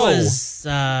this? That was,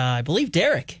 I believe,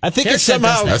 Derek. I think Derek it's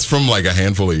somehow... That's from like a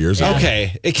handful of years ago.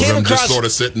 Okay. It came across... just sort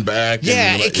of sitting back.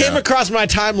 Yeah, it came across my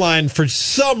timeline for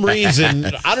some reason.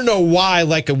 I don't know why,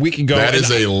 like a week ago. That is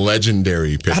a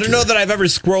legendary picture. I don't know that I've ever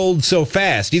scrolled so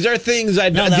fast. These are things I...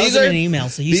 No, that was in an email,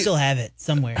 so you still have it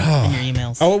somewhere in your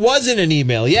emails. Oh, it was in an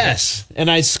email, yes.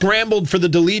 And I scrambled for the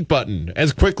delete button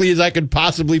as quickly as I could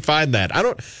possibly find that. I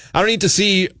don't need to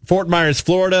see Fort Myers,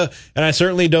 Florida, and I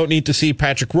certainly don't need to see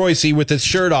Patrick Royce with his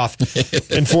shirt off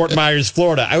in Fort Myers,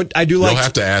 Florida. I do like. You'll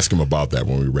have to ask him about that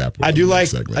when we wrap. I do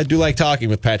like talking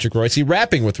with Patrick Royce,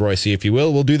 rapping with Royce, if you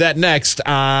will. We'll do that next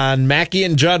on Mackey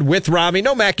and Judd with Rami.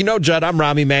 No Mackey, no Judd. I'm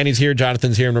Rami. Manny's here.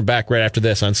 Jonathan's here, and we're back right after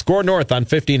this on Score North on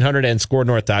 1500 and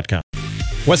ScoreNorth.com.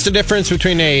 What's the difference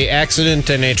between a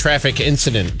accident and a traffic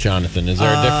incident, Jonathan? Is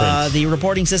there a difference? The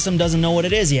reporting system doesn't know what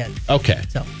it is yet. Okay.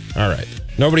 So. All right.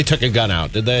 Nobody took a gun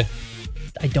out, did they?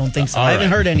 I don't think so. I haven't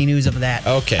heard any news of that.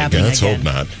 Okay. Let's hope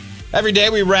not. Every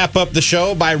day we wrap up the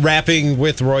show by rapping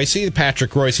with Royce,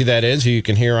 Patrick Royce, that is, who you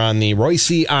can hear on the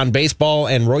Royce on Baseball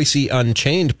and Royce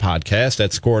Unchained podcast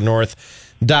at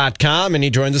ScoreNorth.com, and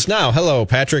he joins us now. Hello,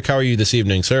 Patrick. How are you this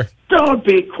evening, sir? Don't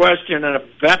be questioning a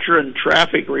veteran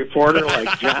traffic reporter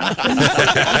like Jonathan.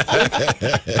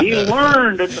 He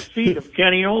learned at the feet of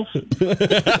Kenny Olson.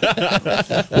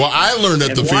 Well, I learned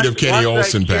at the feet of Kenny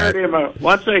Olson, Pat.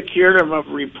 Once I cured him of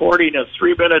reporting a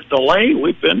 3-minute delay,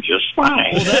 we've been just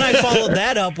fine. Well, then I followed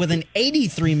that up with an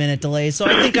 83-minute delay, so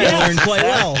I think I learned quite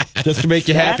well. Just to make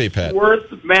you happy, Pat.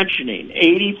 Worth mentioning.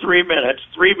 83 minutes.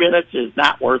 3 minutes is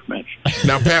not worth mentioning.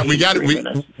 Now, Pat, we have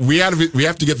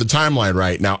to get the timeline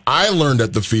right. Now, I learned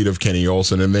at the feet of Kenny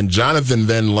Olson, and then Jonathan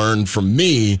then learned from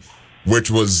me, which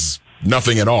was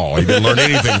nothing at all. He didn't learn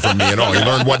anything from me at all. He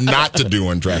learned what not to do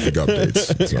in traffic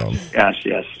updates. So.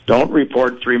 Yes. Don't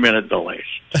report 3-minute delays.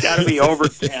 It's got to be over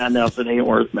 10, else it ain't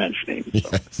worth mentioning. So.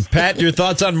 Yes. Pat, your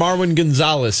thoughts on Marwin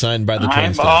Gonzalez signed by the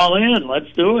Twins? I'm all in.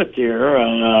 Let's do it here.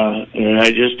 And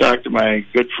I just talked to my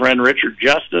good friend Richard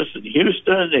Justice in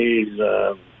Houston. He's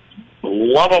a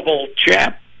lovable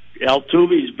chap.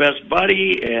 Altuve's best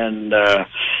buddy, and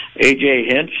A.J.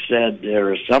 Hinch said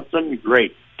there is something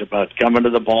great about coming to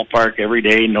the ballpark every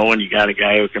day knowing you got a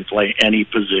guy who can play any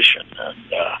position. And,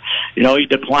 he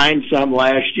declined some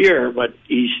last year, but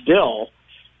he's still,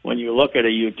 when you look at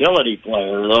a utility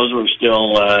player, those were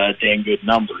still dang good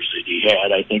numbers that he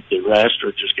had. I think the rest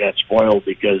just got spoiled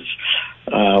because,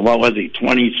 what was he,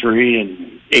 23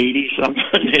 and 80 something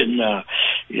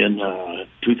in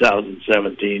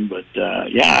 2017. But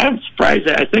I'm surprised.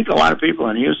 I think a lot of people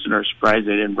in Houston are surprised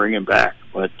they didn't bring him back.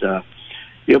 But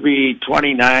he'll be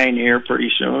 29 here pretty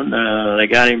soon. They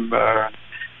got him.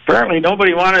 Apparently,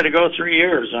 nobody wanted to go 3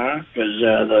 years, huh? Because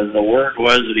the word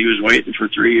was that he was waiting for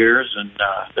 3 years, and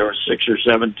there were 6 or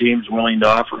 7 teams willing to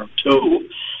offer him 2.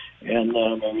 And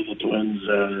maybe the Twins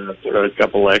put a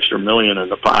couple extra million in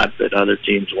the pot that other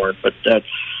teams weren't. But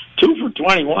 2 for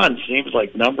 21 seems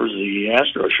like numbers the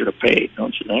Astros should have paid,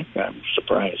 don't you think? I'm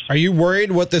surprised. Are you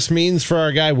worried what this means for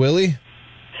our guy Willie?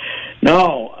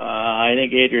 No, I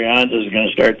think Adrianza is going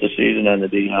to start the season on the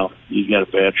DL. He's got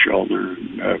a bad shoulder.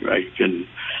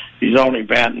 He's only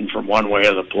batting from one way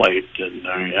of the plate, and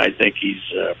I think he's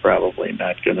probably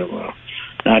not going to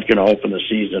open the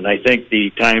season. I think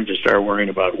the time to start worrying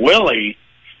about Willie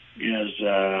is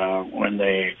when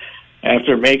they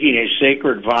after making a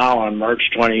sacred vow on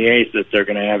March 28th that they're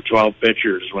going to have 12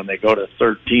 pitchers, when they go to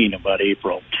 13 about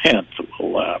April 10th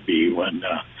will be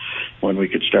when we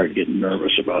could start getting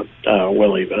nervous about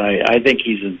Willie. But I think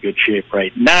he's in good shape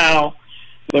right now.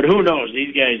 But who knows?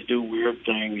 These guys do weird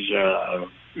things.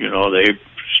 They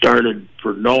started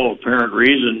for no apparent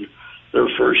reason their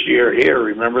first year here.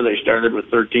 Remember, they started with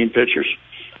 13 pitchers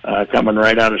coming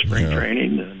right out of spring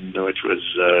training, which was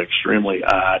extremely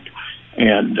odd.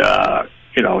 And,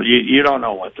 you don't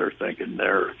know what they're thinking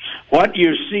there. What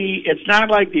you see, it's not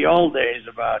like the old days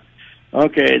about,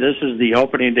 okay, this is the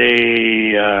opening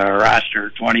day roster,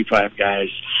 25 guys.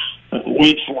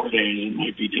 Wait 4 days, it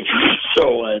might be different.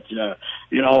 So,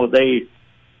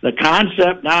 the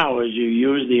concept now is you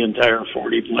use the entire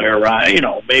 40-player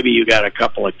roster. Maybe you got a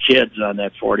couple of kids on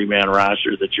that 40-man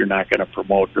roster that you're not going to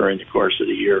promote during the course of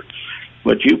the year.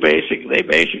 But they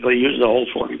basically use the whole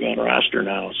 40-man roster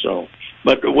now. So,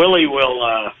 but Willie will,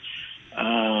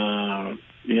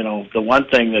 the one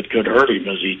thing that could hurt him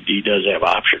is he does have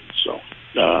options. So,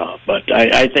 but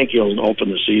I think he'll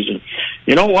open the season.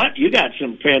 You know what? You got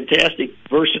some fantastic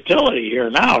versatility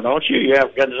here now, don't you? You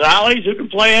have Gonzalez who can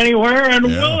play anywhere, and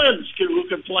Willens who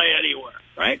can play anywhere,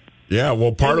 right? Yeah,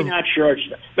 well, Maybe not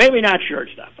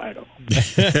shortstop. I don't know.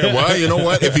 Well, you know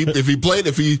what? If he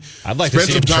I'd like to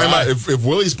see him time try. out, if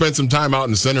Willie spent some time out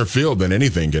in center field, then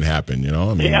anything can happen. You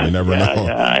know, you never know.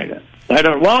 I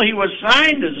don't. Well, he was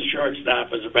signed as a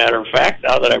shortstop. As a matter of fact,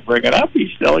 now that I bring it up,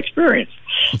 he's still experienced.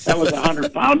 That was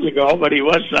 100 pounds ago, but he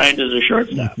was signed as a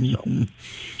shortstop. So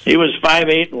he was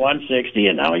 5'8" and 160,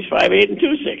 and now he's 5'8" and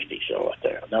 260. So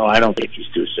no, I don't think he's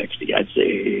 260. I'd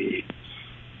say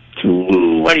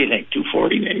what do you think?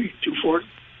 240 maybe? 240.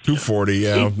 240,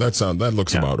 yeah, that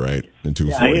looks about right. In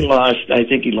 240, yeah, I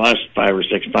think he lost 5 or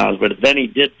 6 pounds, but then he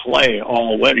did play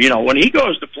all winter. When he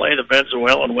goes to play the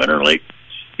Venezuelan Winter League,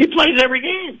 he plays every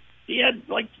game.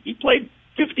 He played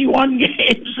 51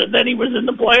 games, and then he was in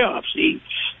the playoffs.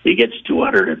 He gets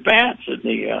 200 at bats in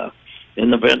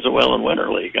the Venezuelan Winter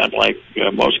League. Unlike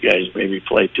most guys, maybe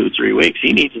play 2-3 weeks.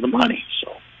 He needs the money. So,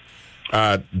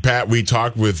 Pat, we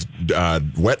talked with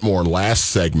Wetmore last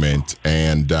segment,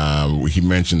 and he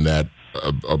mentioned that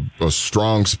a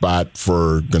strong spot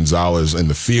for Gonzalez in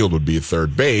the field would be at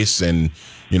third base, and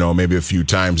maybe a few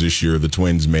times this year the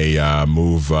Twins may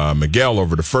move Miguel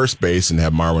over to first base and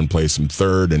have Marwin play some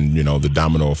third, and the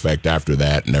domino effect after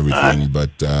that and everything.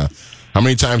 But how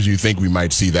many times do you think we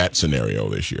might see that scenario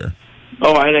this year?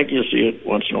 Oh, I think you'll see it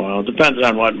once in a while. It depends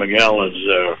on what Miguel is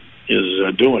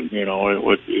doing.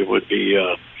 It would be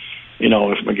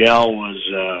if Miguel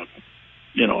was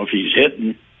if he's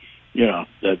hitting,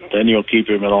 then you'll keep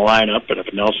him in the lineup, and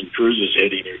if Nelson Cruz is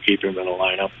hitting, you'll keep him in the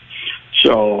lineup.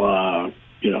 So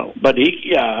but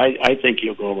I think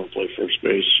he'll go over and play first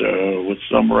base with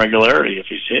some regularity if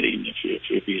he's hitting.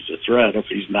 If he's a threat, if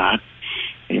he's not,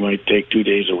 he might take 2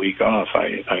 days a week off.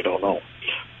 I don't know,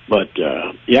 but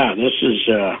this is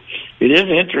it is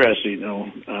interesting though.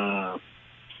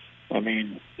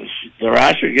 The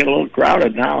roster get a little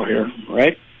crowded now here,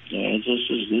 right?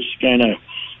 This kind of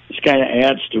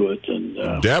adds to it,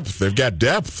 and depth. They've got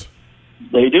depth.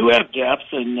 They do have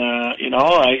depth, and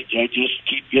I just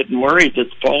keep getting worried that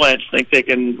the Pohlads think they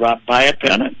can buy a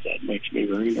pennant. That makes me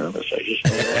very nervous. I just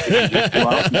don't know if they can just go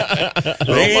out.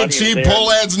 They ain't seen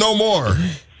Pohlads no more.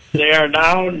 They are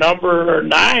now number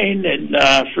 9 in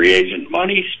free agent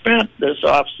money spent this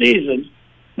offseason.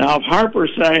 Now, if Harper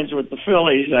signs with the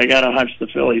Phillies, I got a hunch the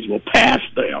Phillies will pass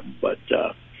them. But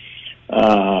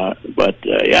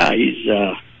he's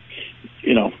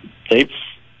they've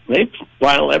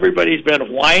while everybody's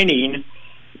been whining,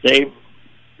 they've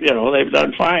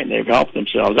done fine. They've helped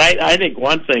themselves. I think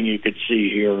one thing you could see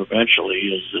here eventually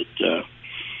is that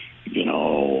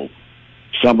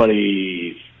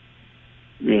somebody,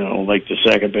 like the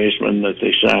second baseman that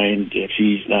they signed, if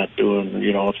he's not doing,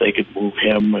 if they could move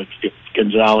him, if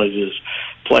Gonzalez is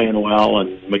playing well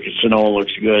and Sano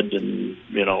looks good, and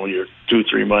you're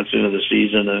 2-3 months into the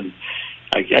season, and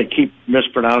I keep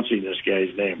mispronouncing this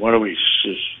guy's name. What do we?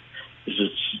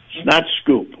 It's not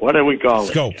Scoop. What do we call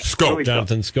it? Scope.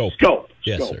 Jonathan Scope. Scope.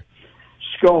 Yes, Scope. sir.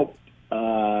 Scope.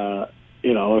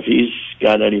 If he's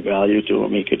got any value to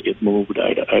him, he could get moved.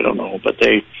 I don't know, but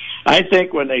I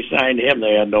think when they signed him,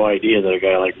 they had no idea that a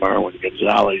guy like Marwin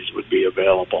Gonzalez would be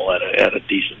available at a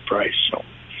decent price. So,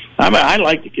 I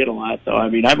like the kid a lot, though. I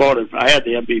had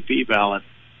the MVP ballot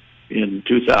in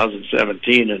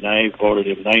 2017, and I voted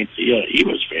him 9th. He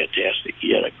was fantastic.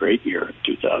 He had a great year in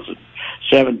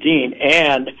 2017,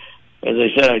 and as I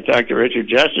said, I talked to Richard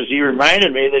Justice. He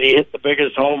reminded me that he hit the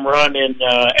biggest home run in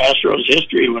Astros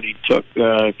history when he took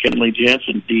Kenley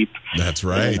Jansen deep. That's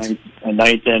right. a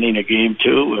ninth inning of Game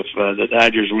 2. If the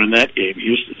Dodgers win that game,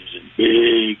 Houston is in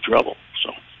big trouble.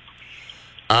 So,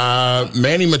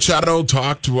 Manny Machado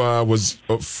was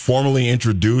formally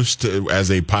introduced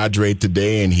as a Padre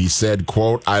today, and he said,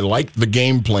 quote, "I like the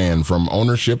game plan from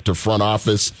ownership to front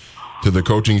office to the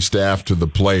coaching staff to the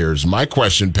players." My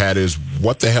question, Pat, is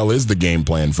what the hell is the game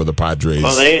plan for the Padres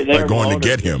they're going to loaded.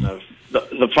 get him?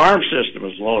 The farm system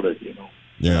is loaded,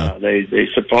 Yeah. They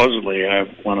supposedly have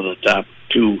one of the top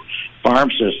 2 farm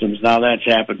systems. Now, that's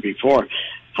happened before.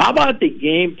 How about the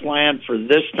game plan for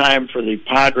this time for the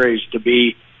Padres to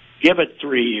be, give it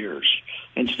 3 years,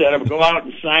 instead of go out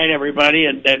and sign everybody,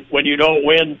 and then when you don't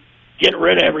win, get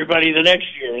rid of everybody the next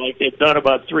year, like they've done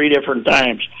about 3 different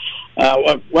times.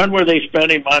 When were they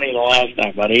spending money the last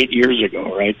time? About 8 years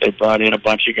ago, right? They brought in a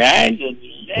bunch of guys, and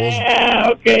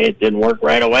it didn't work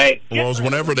right away. Well, it was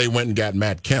whenever they went and got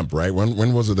Matt Kemp, right?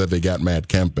 When was it that they got Matt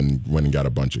Kemp and went and got a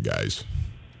bunch of guys?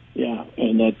 Yeah,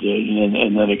 and then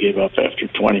they gave up after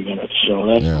 20 minutes. So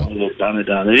that's why they've done it.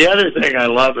 The other thing I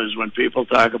love is when people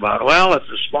talk about, well, it's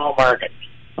a small market.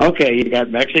 Okay, you got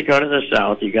Mexico to the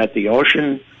south, you got the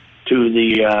ocean to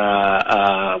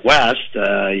the west,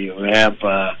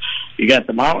 you got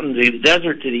the mountains, the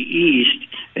desert to the east,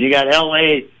 and you got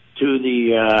L.A. to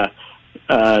the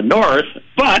north,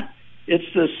 but it's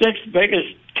the 6th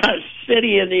biggest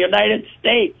city in the United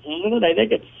States, isn't it? I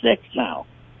think it's 6 now.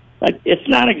 It's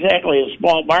not exactly a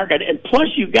small market, and plus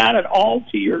you got it all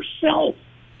to yourself.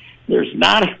 There's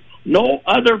no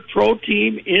other pro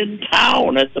team in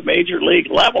town at the major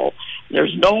league level.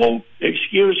 There's no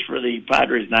excuse for the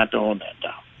Padres not to own that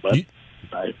town.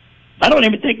 But I don't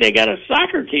even think they got a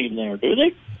soccer team there, do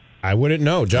they? I wouldn't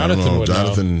know. Jonathan would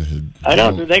know. I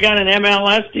don't. Do they got an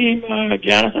MLS team,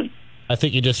 Jonathan? I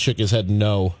think he just shook his head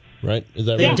no. Right? Is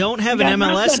that They right? don't have an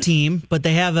MLS team, but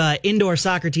they have an indoor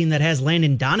soccer team that has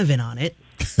Landon Donovan on it.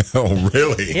 Oh,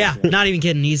 really? Yeah, not even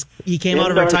kidding. He came out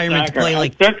of retirement to play I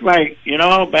took my,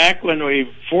 back when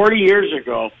 40 years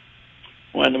ago,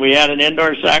 when we had an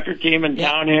indoor soccer team in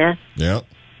town here. Yeah.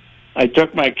 I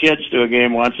took my kids to a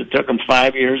game once. It took them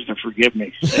 5 years to forgive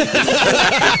me.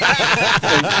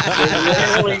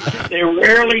 They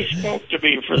rarely spoke to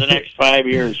me for the next 5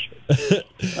 years.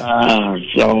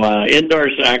 So indoor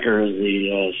soccer is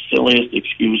the silliest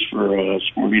excuse for a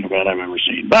sporting event I've ever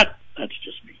seen. But that's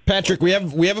just me. Patrick, we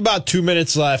have about 2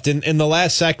 minutes left. In the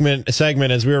last segment,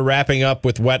 as we were wrapping up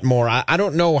with Wetmore, I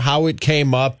don't know how it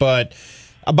came up, but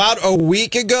about a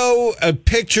week ago, a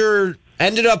picture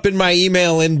ended up in my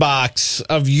email inbox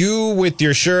of you with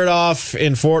your shirt off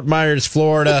in Fort Myers,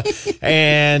 Florida,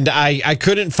 and I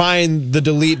couldn't find the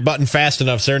delete button fast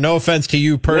enough, sir. No offense to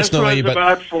you personally, this was but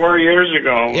about 4 years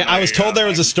ago. Yeah, I was told there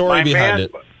was a story behind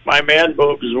it. My man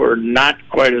boobs were not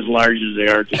quite as large as they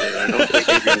are today. I don't think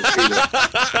you're going to see them.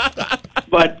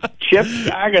 But Chip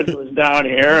Scoggins was down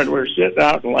here, and we're sitting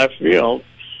out in left field.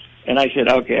 And I said,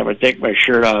 okay, I'm going to take my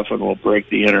shirt off and we'll break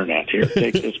the internet here.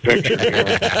 Take this picture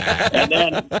here.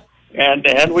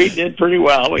 And we did pretty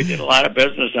well. We did a lot of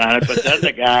business on it. But then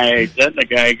the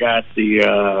guy got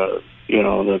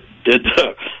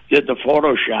did the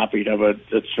photoshopping of it.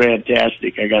 It's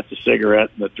fantastic. I got the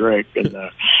cigarette and the drink and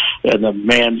the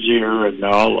man's ear and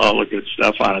all the good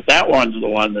stuff on it. That one's the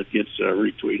one that gets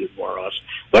retweeted more or less.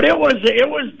 But it was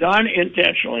done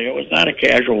intentionally. It was not a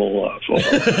casual photo.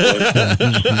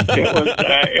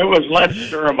 It was let's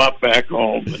stir them up back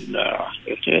home. And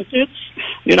it's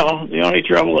the only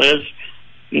trouble is,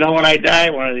 when I die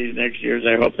one of these next years,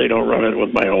 I hope they don't run it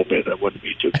with my whole bit. That wouldn't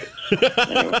be too good.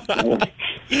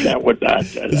 That would not.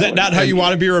 Is that not how you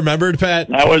want to be remembered, Pat?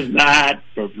 That was not.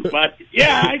 But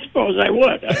yeah, I suppose I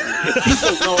would.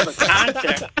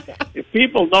 If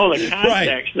people know the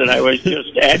context that I was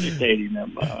just agitating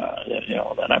them,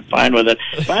 then I'm fine with it.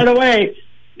 By the way,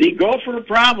 the Gopher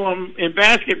problem in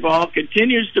basketball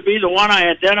continues to be the one I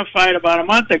identified about a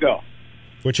month ago.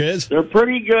 Which is? They're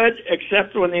pretty good,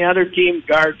 except when the other team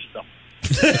guards them.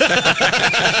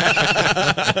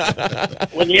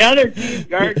 When the other team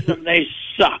guards them, they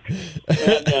suck.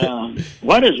 And,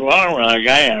 what is wrong with a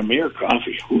guy at Amir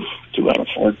Coffee? 2 out of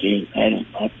 14. That is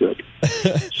not good.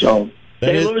 So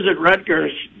they lose at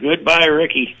Rutgers. Goodbye,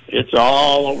 Ricky. It's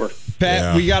all over.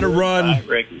 Pat, we got to run.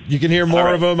 You can hear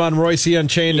more of them on Royce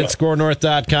Unchained at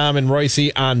scorenorth.com and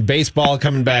Royce on Baseball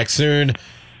coming back soon.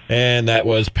 And that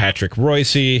was Patrick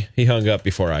Royce. He hung up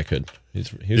before I could.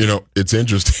 It's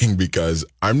interesting because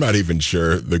I'm not even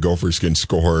sure the Gophers can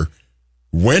score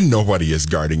when nobody is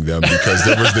guarding them, because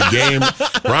there was the game.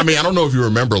 Rami, I don't know if you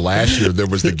remember last year, there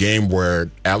was the game where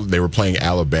they were playing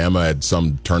Alabama at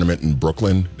some tournament in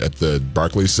Brooklyn at the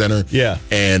Barclays Center. Yeah.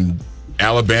 And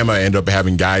Alabama ended up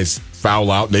having guys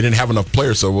foul out. They didn't have enough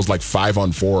players, so it was like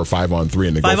 5-on-4 or 5-on-3,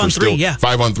 and the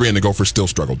 5-on-3, and the Gophers still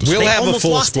struggled to score. We'll have a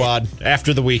full squad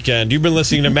after the weekend. You've been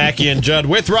listening to Mackey and Judd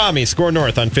with Rami. Score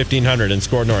North on 1500 and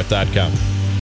ScoreNorth.com.